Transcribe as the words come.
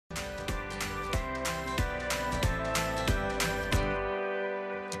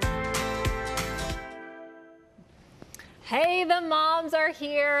Hey, the moms are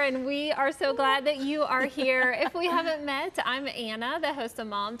here, and we are so glad that you are here. If we haven't met, I'm Anna, the host of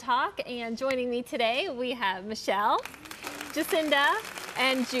Mom Talk, and joining me today, we have Michelle, Jacinda,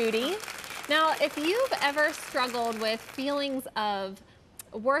 and Judy. Now, if you've ever struggled with feelings of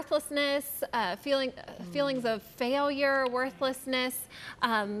worthlessness, feelings of failure, worthlessness,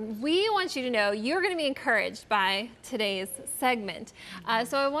 we want you to know you're going to be encouraged by today's segment.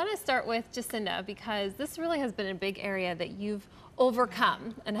 So I want to start with Jacinda, because this really has been a big area that you've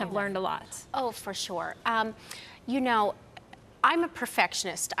overcome and have learned a lot. Oh, for sure. You know, I'm a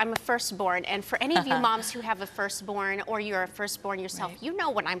perfectionist. I'm a firstborn, and for any of you moms who have a firstborn or you're a firstborn yourself, you know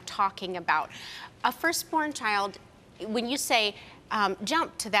what I'm talking about. A firstborn child, when you say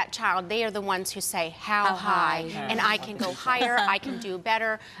jump to that child, they are the ones who say how high, and I can go higher, I can do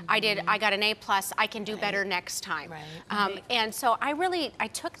better. I got an A+, I can do better next time. And so I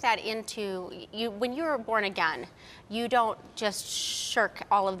took that into when you're born again. You don't just shirk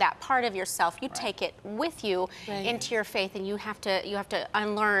all of that part of yourself. You take it with you into your faith, and you have to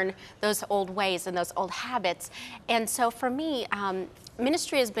unlearn those old ways and those old habits. And so for me,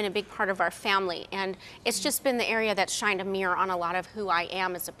 ministry has been a big part of our family, and it's just been the area that's shined a mirror on a lot of who I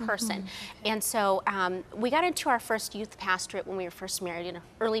am as a person. And so we got into our first youth pastorate when we were first married in our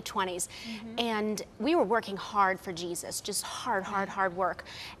early 20s, and we were working hard for Jesus, just hard work.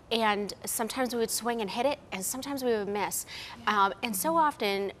 And sometimes we would swing and hit it, and sometimes we would miss. And so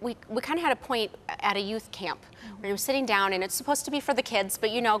often, we kind of had a point at a youth camp where we were sitting down, and it's supposed to be for the kids,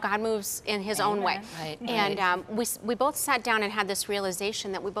 but you know, God moves in His own way. And we both sat down and had this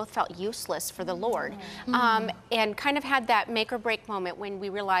realization that we both felt useless for the Lord. And kind of had that make or break moment when we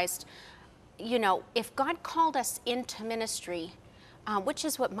realized, you know, if God called us into ministry, which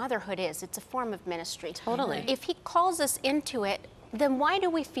is what motherhood is, it's a form of ministry. Totally. If He calls us into it, then why do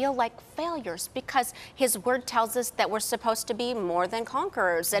we feel like failures? Because His Word tells us that we're supposed to be more than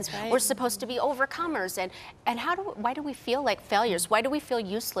conquerors, and we're supposed to be overcomers. And why do we feel like failures? Why do we feel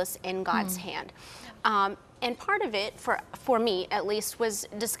useless in God's hand? And part of it, for me at least, was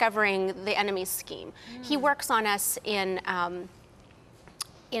discovering the enemy's scheme. He works on us in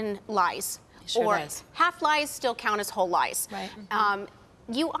lies, or half lies still count as whole lies.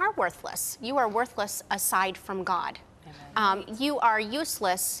 You are worthless. You are worthless aside from God. You are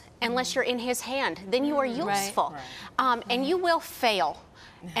useless unless you're in His hand. Then you are useful. And you will fail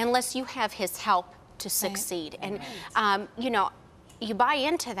unless you have His help to succeed. And, you know, you buy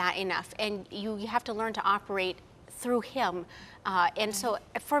into that enough, and you have to learn to operate through Him. And so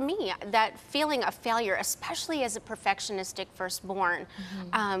for me, that feeling of failure, especially as a perfectionistic firstborn,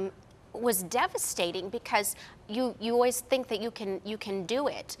 was devastating, because you always think that you can do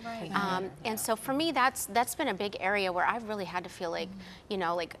it. And so for me, that's been a big area where I've really had to feel like, you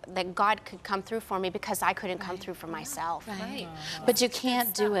know, like that God could come through for me, because I couldn't come through for myself. But you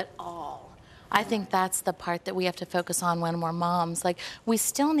can't do it all. I think that's the part that we have to focus on when we're moms. Like, we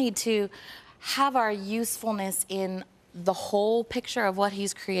still need to have our usefulness in the whole picture of what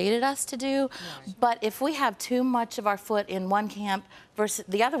He's created us to do. But if we have too much of our foot in one camp versus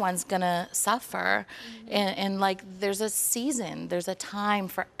the other one's gonna suffer, and like, there's a season, there's a time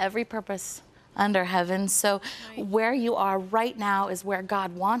for every purpose under heaven. So where you are right now is where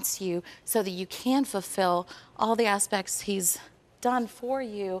God wants you, so that you can fulfill all the aspects He's done for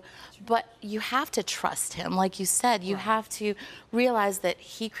you. But you have to trust Him. Like you said, you have to realize that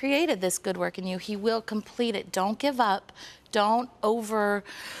He created this good work in you. He will complete it. Don't give up. Don't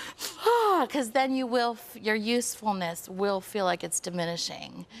because then your usefulness will feel like it's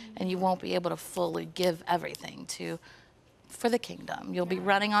diminishing, and you won't be able to fully give everything for the kingdom. You'll be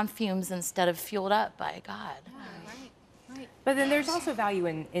running on fumes instead of fueled up by God. But then there's also value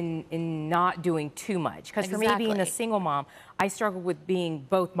in not doing too much. Because for me, being a single mom, I struggle with being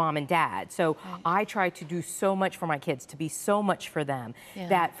both mom and dad. So I try to do so much for my kids, to be so much for them,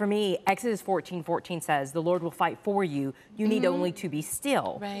 that for me, Exodus 14:14 says, the Lord will fight for you. You need only to be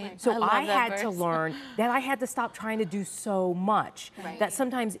still. So I had to learn that I had to stop trying to do so much. That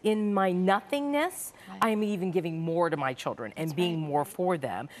sometimes in my nothingness, I am even giving more to my children and being more for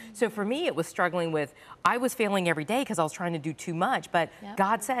them. So for me, it was struggling with, I was failing every day because I was trying to do too much, but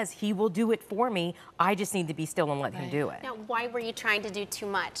God says He will do it for me. I just need to be still and let Him do it. Now, why were you trying to do too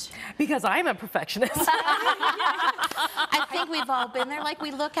much? Because I'm a perfectionist. I think we've all been there. Like,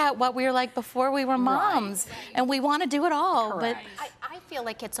 we look at what we were like before we were moms, and we want to do it all. Correct. I I feel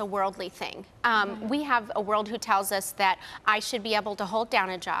like it's a worldly thing. We have a world who tells us that I should be able to hold down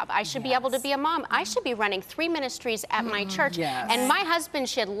a job. I should be able to be a mom. I should be running 3 ministries at my church. And my husband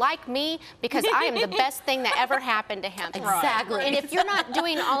should like me because I am the best thing that ever happened to him. Exactly. And if you're not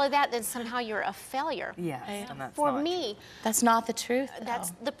doing all of that, then somehow you're a failure. Yes. And that's For not me, That's not the truth,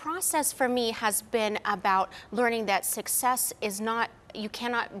 that's the process for me has been about learning that success is not, you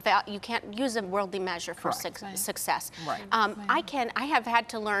can't use a worldly measure for success. Right. I have had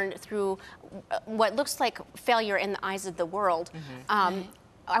to learn through what looks like failure in the eyes of the world.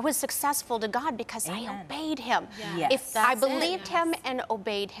 I was successful to God because I obeyed Him. Yes. If I believed Him and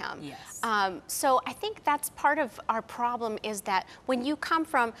obeyed Him. Yes. So I think that's part of our problem is that when you come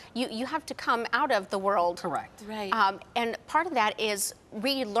from, you have to come out of the world. Correct. Right. And part of that is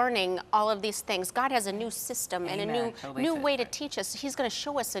relearning all of these things. God has a new system and a new way to teach us. He's going to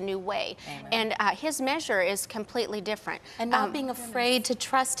show us a new way. And His measure is completely different. And not being afraid to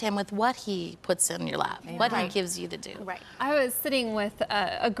trust Him with what He puts in your lap, what He gives you to do. Right. I was sitting with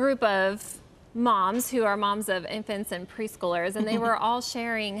a group of moms who are moms of infants and preschoolers, and they were all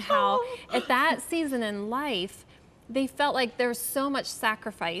sharing how at that season in life, they felt like there's so much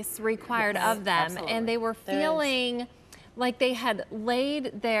sacrifice required of them, and they were feeling like they had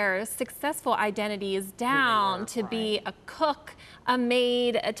laid their successful identities down to be a cook, a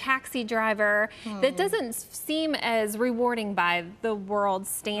maid, a taxi driver. That doesn't seem as rewarding by the world's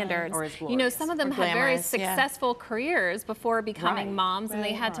standards. Or as you know, some of them had very glamorous, successful careers before becoming moms, and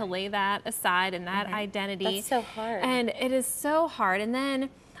they had to lay that aside and that identity. That's so hard. And it is so hard. And then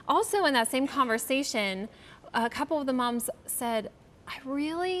also in that same conversation, a couple of the moms said,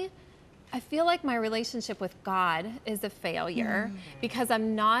 I feel like my relationship with God is a failure because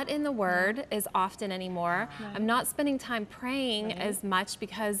I'm not in the Word as often anymore. I'm not spending time praying as much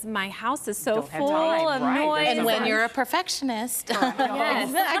because my house is so full of noise. And when you're a perfectionist,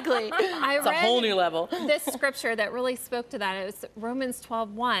 exactly. It's a whole new level. This scripture that really spoke to that is Romans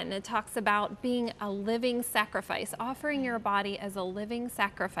 12:1. It talks about being a living sacrifice, offering your body as a living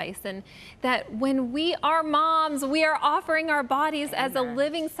sacrifice, and that when we are moms, we are offering our bodies as a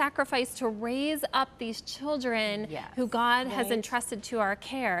living sacrifice to raise up these children who God has entrusted to our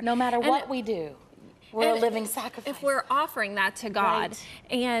care. No matter what we do, we're a living sacrifice. If we're offering that to God,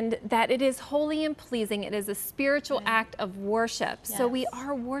 and that it is holy and pleasing, it is a spiritual act of worship. So we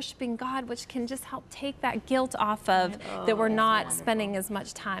are worshiping God, which can just help take that guilt off of that we're not spending as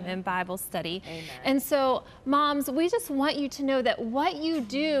much time in Bible study. And so, moms, we just want you to know that what you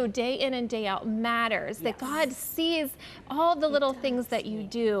do day in and day out matters, that God sees all the little things that you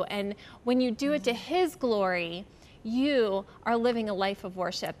do, and when you do it to His glory, you are living a life of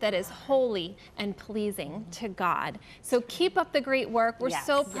worship that is holy and pleasing to God. So keep up the great work. We're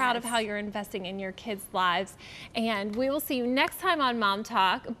so proud of how you're investing in your kids' lives. And we will see you next time on Mom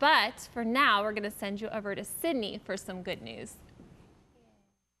Talk. But for now, we're going to send you over to Sydney for some good news.